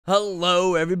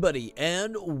Hello everybody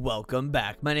and welcome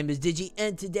back. My name is Digi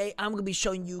and today I'm going to be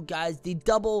showing you guys the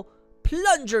double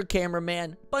plunger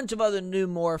cameraman, bunch of other new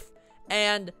morph,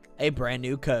 and a brand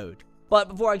new code. But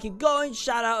before I keep going,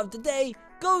 shout out of the day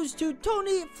goes to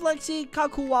Tony Flexi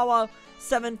Kakuwawa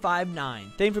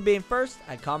 759. Thank you for being first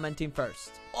and commenting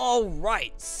first.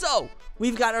 Alright, so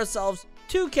we've got ourselves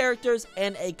two characters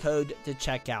and a code to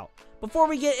check out. Before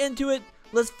we get into it,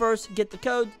 let's first get the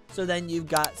code, so then you've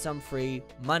got some free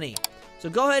money. So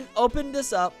go ahead and open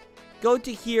this up, go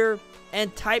to here,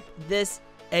 and type this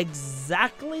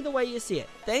exactly the way you see it.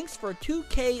 Thanks for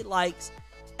 2K likes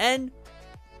and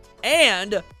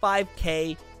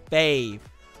 5K fave.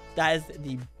 That is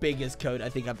the biggest code I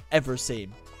think I've ever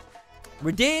seen.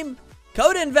 Redeem,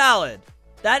 code invalid.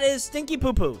 That is stinky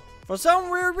poo poo. For some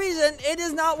weird reason, it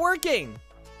is not working.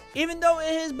 Even though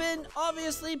it has been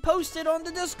obviously posted on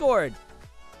the Discord.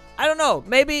 I don't know.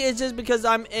 Maybe it's just because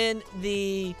I'm in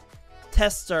the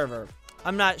test server.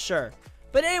 I'm not sure.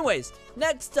 But anyways,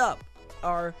 next up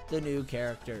are the new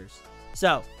characters.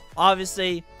 So,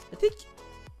 obviously,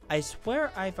 I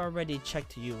swear I've already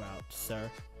checked you out, sir.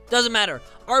 Doesn't matter.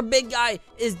 Our big guy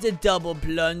is the double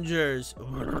plungers.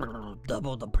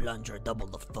 Double the plunger, double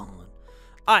the fun.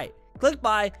 Alright, click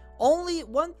buy. Only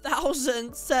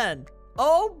 1,000 sen.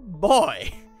 Oh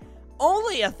boy.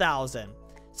 Only 1,000.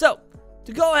 So,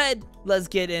 to go ahead, let's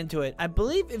get into it. I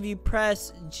believe if you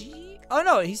press G... Oh,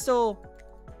 no, he's still...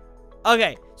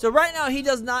 Okay, so right now, he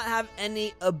does not have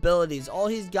any abilities. All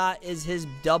he's got is his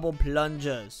double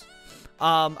plungers.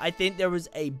 I think there was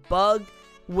a bug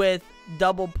with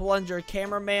double plunger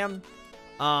cameraman.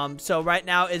 So right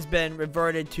now, it's been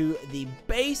reverted to the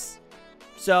base.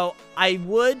 So I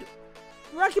would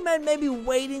recommend maybe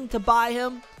waiting to buy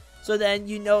him, so then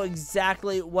you know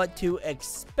exactly what to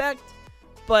expect.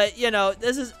 But, you know,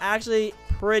 this is actually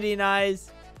pretty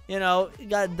nice. You know, you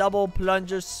got double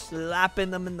plungers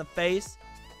slapping them in the face.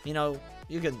 You know,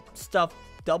 you can stuff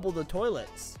double the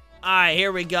toilets. Alright,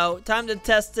 here we go. Time to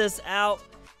test this out.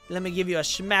 Let me give you a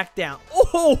smackdown.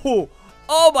 Oh!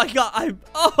 Oh my god.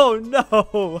 Oh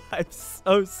no. I'm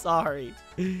so sorry.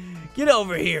 Get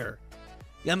over here.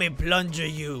 Let me plunger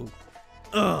you.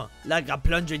 Like I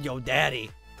plungered your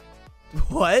daddy.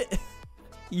 What?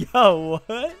 Yo,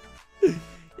 what?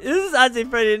 This is actually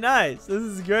pretty nice. This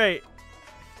is great.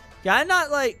 Yeah, I'm not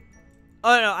like...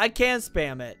 Oh, no, I can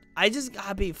spam it. I just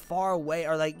gotta be far away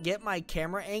or, like, get my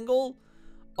camera angle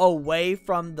away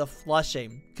from the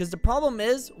flushing. Because the problem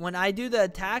is, when I do the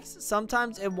attacks,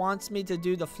 sometimes it wants me to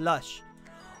do the flush.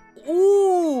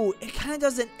 Ooh, it kind of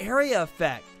does an area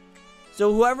effect.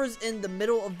 So whoever's in the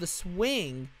middle of the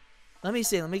swing... Let me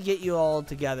see. Let me get you all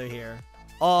together here.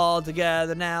 All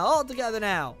together now. All together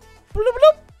now. Bloop,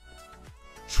 bloop.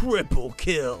 Triple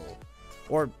kill.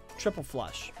 Or triple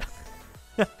flush.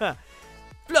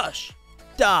 Flush.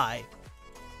 Die.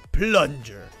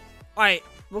 Plunger. Alright.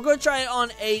 We're going to try it on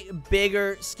a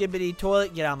bigger skibbity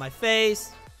toilet. Get out of my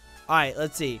face. Alright.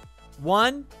 Let's see.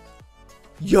 One.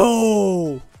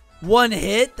 Yo. One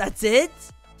hit. That's it.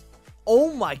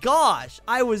 Oh my gosh.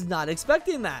 I was not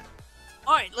expecting that.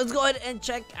 Alright. Let's go ahead and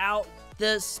check out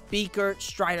the speaker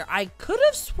strider. I could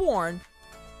have sworn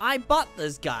I bought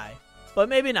this guy. But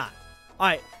maybe not.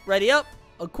 Alright, ready up,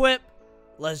 equip,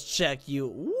 let's check you.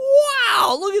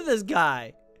 Wow, look at this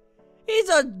guy. He's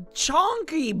a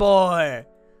chonky boy.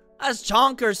 That's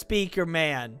chonker speaker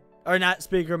man. Or not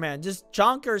speaker man, just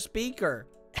chonker speaker.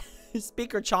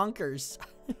 Speaker chonkers.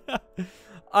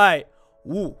 Alright,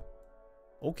 ooh.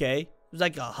 Okay, it was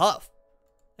like a huff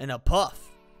and a puff.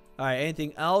 Alright,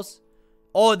 anything else?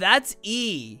 Oh, that's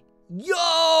E.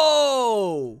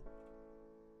 Yo!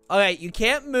 Okay, you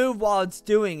can't move while it's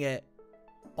doing it.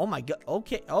 Oh my god.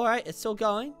 Okay, alright, it's still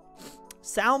going.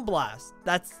 Sound blast.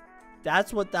 That's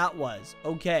what that was.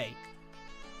 Okay.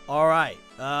 Alright.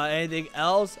 Anything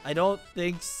else? I don't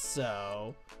think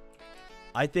so.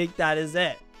 I think that is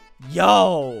it.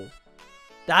 Yo!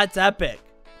 That's epic.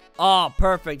 Oh,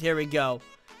 perfect. Here we go.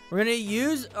 We're gonna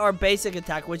use our basic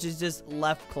attack, which is just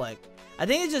left click. I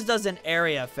think it just does an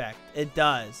area effect. It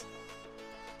does.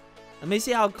 Let me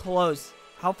see how close.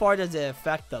 How far does it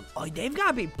affect them? Oh, they've got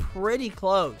to be pretty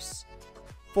close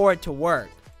for it to work.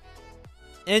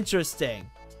 Interesting.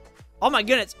 Oh my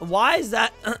goodness. Why is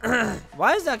that?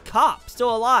 Why is that cop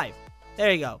still alive?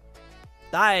 There you go.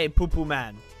 Die, poo-poo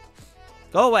man.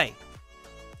 Go away.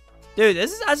 Dude,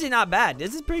 this is actually not bad.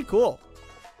 This is pretty cool.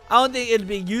 I don't think it'd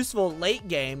be useful late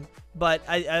game, but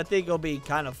I think it'll be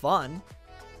kind of fun.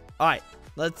 All right.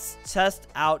 Let's test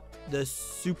out the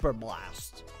super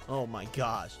blast. Oh my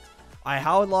gosh. Alright,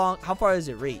 how far does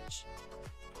it reach?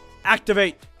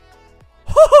 Activate!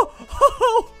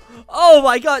 Oh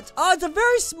my god. Oh, it's a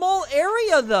very small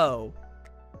area though.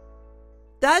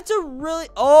 That's a really...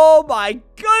 Oh my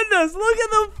goodness. Look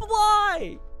at them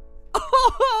fly.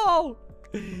 Oh,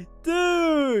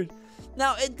 dude.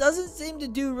 Now, it doesn't seem to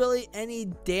do really any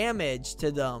damage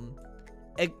to them.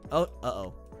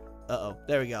 Uh-oh.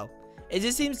 There we go. It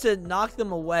just seems to knock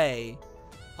them away.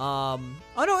 Oh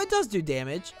no, it does do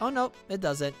damage. Oh no, it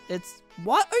doesn't. It's...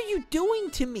 What are you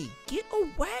doing to me? Get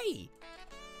away.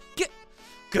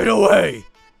 Get away.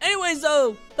 Anyways,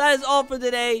 though, that is all for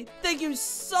today. Thank you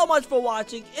so much for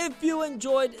watching. If you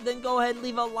enjoyed, then go ahead and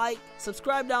leave a like,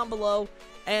 subscribe down below,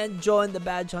 and join the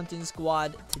badge hunting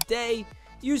squad today.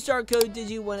 Use our code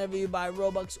Digi whenever you buy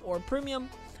Robux or Premium.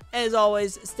 And as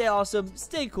always, stay awesome,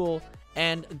 stay cool,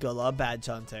 and good luck badge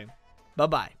hunting.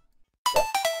 Bye-bye.